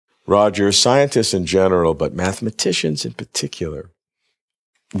Roger, scientists in general, but mathematicians in particular,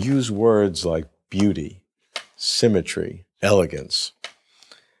 use words like beauty, symmetry, elegance,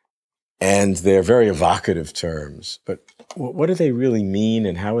 and they're very evocative terms. But what do they really mean,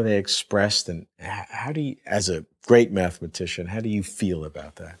 and how are they expressed, and how do you, as a great mathematician, how do you feel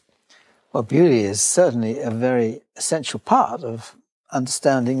about that? Well, beauty is certainly a very essential part of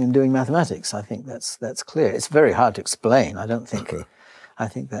understanding and doing mathematics. I think that's clear. It's very hard to explain. I don't think. I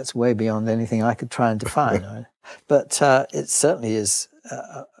think that's way beyond anything I could try and define. Right? But it certainly is.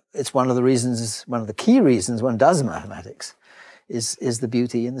 It's one of the reasons, one of the key reasons one does mathematics, is the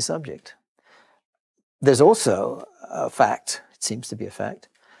beauty in the subject. There's also a fact, it seems to be a fact,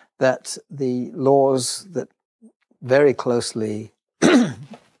 that the laws that very closely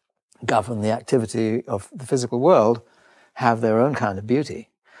govern the activity of the physical world have their own kind of beauty.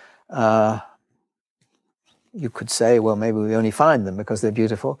 You could say, well, maybe we only find them because they're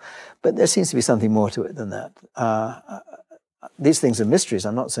beautiful, but there seems to be something more to it than that. These things are mysteries.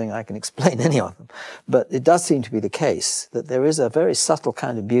 I'm not saying I can explain any of them, but it does seem to be the case that there is a very subtle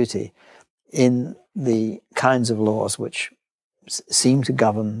kind of beauty in the kinds of laws which seem to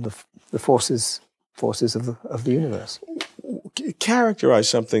govern the forces of the universe. Characterize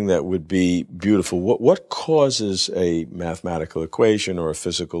something that would be beautiful. What causes a mathematical equation or a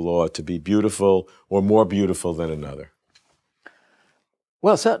physical law to be beautiful or more beautiful than another?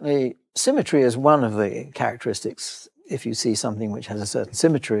 Well, certainly symmetry is one of the characteristics. If you see something which has a certain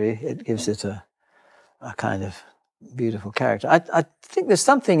symmetry, it gives it a kind of beautiful character. I think there's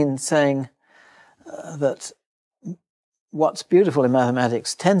something in saying that what's beautiful in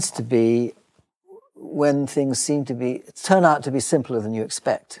mathematics tends to be when things turn out to be simpler than you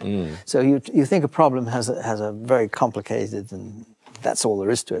expect. So you think a problem has a very complicated, and that's all there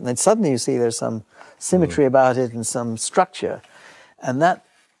is to it. And then suddenly you see there's some symmetry about it and some structure, and that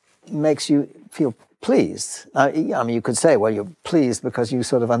makes you feel pleased. Now, I mean, you could say, well, you're pleased because you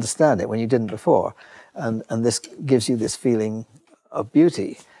sort of understand it when you didn't before, and this gives you this feeling of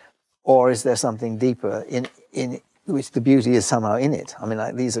beauty. Or is there something deeper in which the beauty is somehow in it? I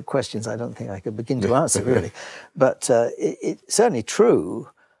mean, these are questions I don't think I could begin to answer, really. But it's certainly true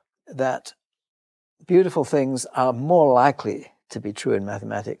that beautiful things are more likely to be true in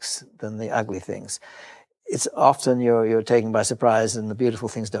mathematics than the ugly things. It's often you're taken by surprise and the beautiful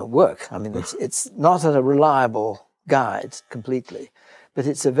things don't work. I mean, it's not a reliable guide completely, but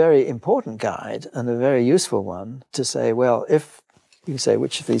it's a very important guide and a very useful one to say, well, if you say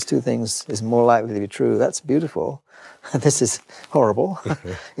which of these two things is more likely to be true, that's beautiful. This is horrible.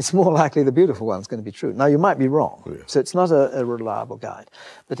 It's more likely the beautiful one's going to be true. Now, you might be wrong. Yeah. So it's not a reliable guide,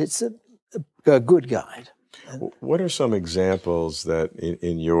 but it's a good guide. What are some examples that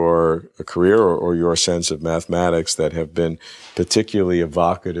in your career or your sense of mathematics that have been particularly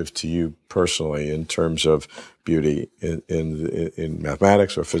evocative to you personally in terms of beauty in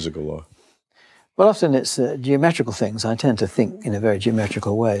mathematics or physical law? Well, often it's geometrical things. I tend to think in a very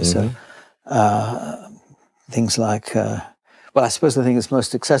geometrical way. So things like, well, I suppose the thing that's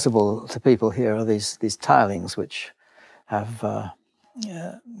most accessible to people here are these tilings which have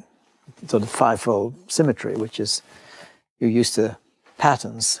sort of fivefold symmetry, which is, you're used to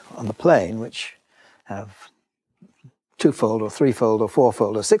patterns on the plane which have twofold or threefold or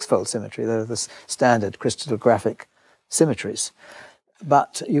fourfold or sixfold symmetry. They're the standard crystallographic symmetries.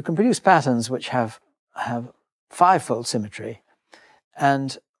 But you can produce patterns which have fivefold symmetry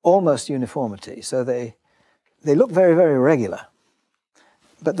and almost uniformity. So they look very, very regular,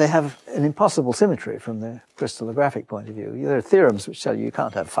 but they have an impossible symmetry from the crystallographic point of view. There are theorems which tell you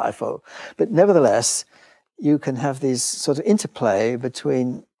can't have fivefold, but nevertheless, you can have these sort of interplay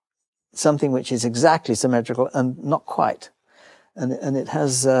between something which is exactly symmetrical and not quite. And it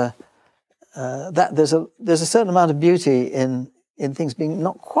has there's a certain amount of beauty in things being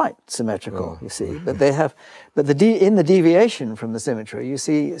not quite symmetrical, you see, but in the deviation from the symmetry, you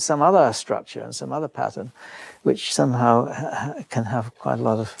see some other structure and some other pattern, which somehow can have quite a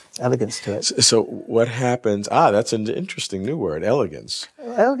lot of elegance to it. So what happens? That's an interesting new word, elegance.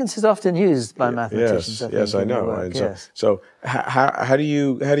 Elegance is often used by mathematicians. Yes, I know. Work, yes. So how do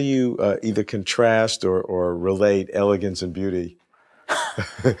you either contrast or relate elegance and beauty?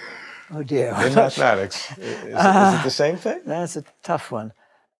 Oh dear. In mathematics, is it the same thing? That's a tough one.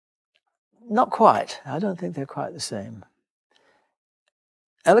 Not quite. I don't think they're quite the same.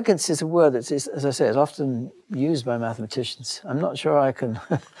 Elegance is a word that is, as I say, is often used by mathematicians. I'm not sure I can.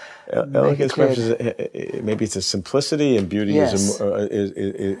 Elegance, maybe it's a simplicity, and beauty is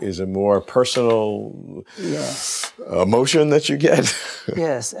a more personal emotion that you get.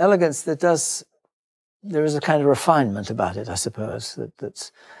 Yes, elegance that does there is a kind of refinement about it, I suppose,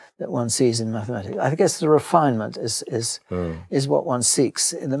 that one sees in mathematics. I guess the refinement is what one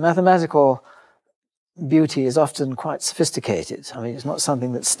seeks. In the mathematical, beauty is often quite sophisticated. I mean, it's not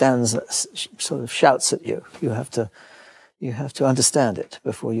something that stands, sort of shouts at you. You have to understand it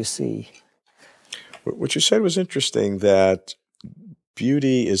before you see. What you said was interesting, that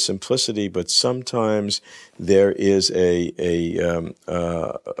beauty is simplicity, but sometimes there is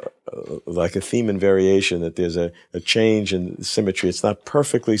like a theme and variation, that there's a change in symmetry. It's not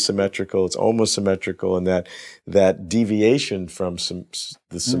perfectly symmetrical, it's almost symmetrical, and that deviation from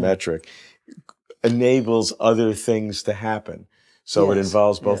the symmetric enables other things to happen. So it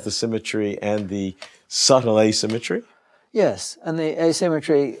involves both the symmetry and the subtle asymmetry? Yes, and the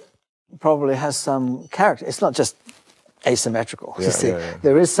asymmetry probably has some character. It's not just asymmetrical. You see,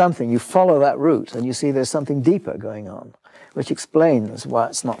 there is something. You follow that route and you see there's something deeper going on, which explains why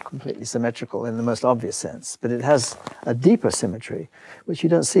it's not completely symmetrical in the most obvious sense. But it has a deeper symmetry, which you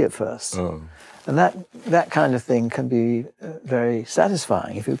don't see at first. And that kind of thing can be very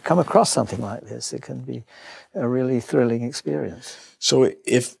satisfying. If you come across something like this, it can be a really thrilling experience. So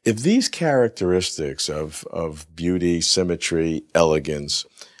if these characteristics of beauty, symmetry, elegance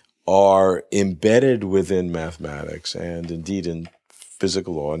are embedded within mathematics and indeed in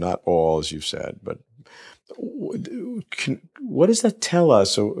physical law, not all, as you've said, but what does that tell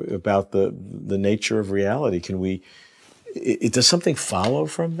us about the nature of reality? Does something follow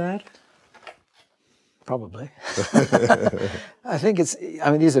from that? Probably. I think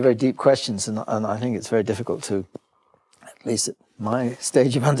these are very deep questions, and I think it's very difficult to, at least at my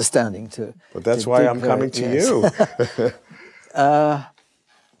stage of understanding, to. But that's why I'm coming to you.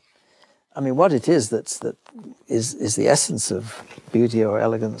 I mean, what it is that is the essence of beauty or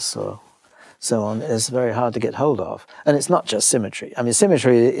elegance or so on is very hard to get hold of. And it's not just symmetry. I mean,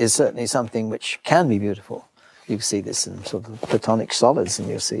 symmetry is certainly something which can be beautiful. You see this in sort of platonic solids, and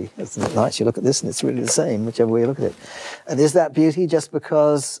you see, isn't it nice? You look at this and it's really the same, whichever way you look at it. And is that beauty just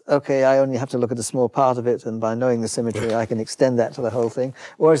because, okay, I only have to look at a small part of it, and by knowing the symmetry, I can extend that to the whole thing?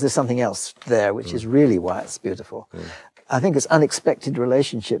 Or is there something else there, which is really why it's beautiful? I think it's unexpected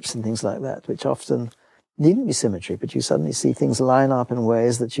relationships and things like that, which often needn't be symmetry, but you suddenly see things line up in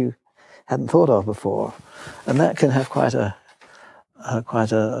ways that you hadn't thought of before. And that can have quite an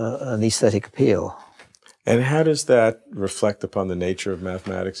aesthetic appeal. And how does that reflect upon the nature of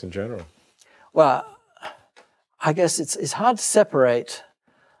mathematics in general? Well, I guess it's hard to separate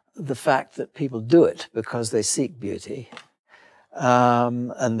the fact that people do it because they seek beauty,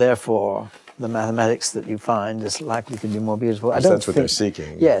 and therefore the mathematics that you find is likely to be more beautiful. That's what they're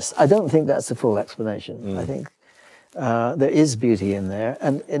seeking. Yes, I don't think that's the full explanation. I think there is beauty in there,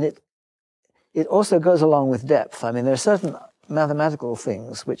 and it also goes along with depth. I mean, there are certain mathematical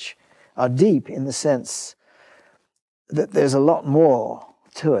things which are deep in the sense that there's a lot more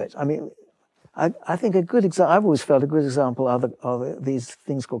to it. I mean, I think a good example, I've always felt a good example are these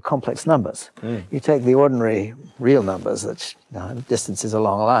things called complex numbers. You take the ordinary real numbers, that distances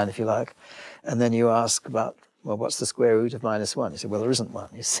along a line, if you like, and then you ask about, well, what's the square root of -1? You say, well, there isn't one,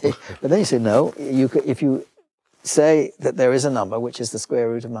 you see. But then you say, no, if you say that there is a number which is the square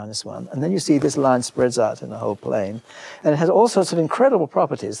root of -1, and then you see this line spreads out in the whole plane, and it has all sorts of incredible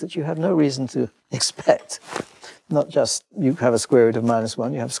properties that you have no reason to expect. Not just you have a square root of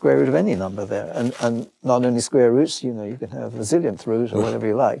 -1, you have a square root of any number there, and not only square roots, you can have a zillionth root or whatever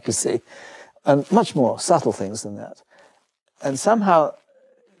you like, you see, and much more subtle things than that. And somehow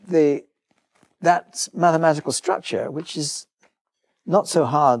that mathematical structure, which is not so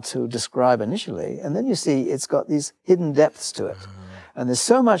hard to describe initially, and then you see it's got these hidden depths to it. And there's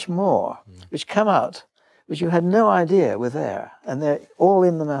so much more which come out, which you had no idea were there, and they're all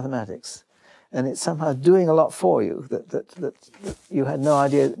in the mathematics. And it's somehow doing a lot for you that you had no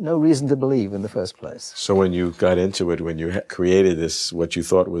idea, no reason to believe in the first place. So when you got into it, when you created this, what you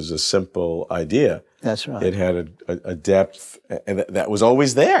thought was a simple idea, that's right, it had a depth, and that was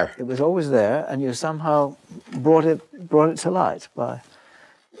always there. It was always there, and you somehow brought it to light by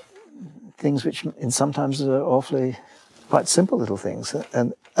things which sometimes are awfully quite simple little things.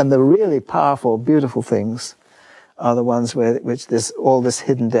 And the really powerful, beautiful things are the ones which there's all this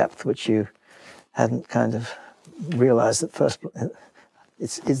hidden depth which you hadn't kind of realized at first.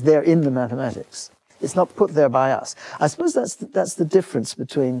 It's there in the mathematics. It's not put there by us. I suppose that's the difference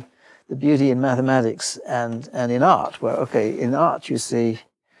between the beauty in mathematics and in art, where, okay, in art you see,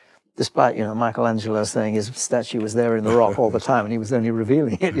 despite, Michelangelo saying his statue was there in the rock all the time and he was only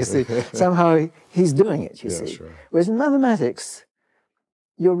revealing it, you see, somehow he's doing it, you see. Sure. Whereas in mathematics,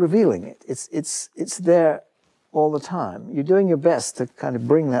 you're revealing it. It's there all the time. You're doing your best to kind of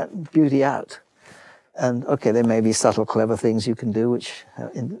bring that beauty out. And okay, there may be subtle, clever things you can do, which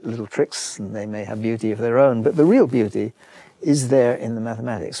in little tricks, and they may have beauty of their own. But the real beauty is there in the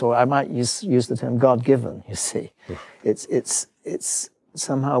mathematics, or I might use the term God-given. You see, it's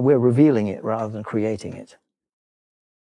somehow we're revealing it rather than creating it.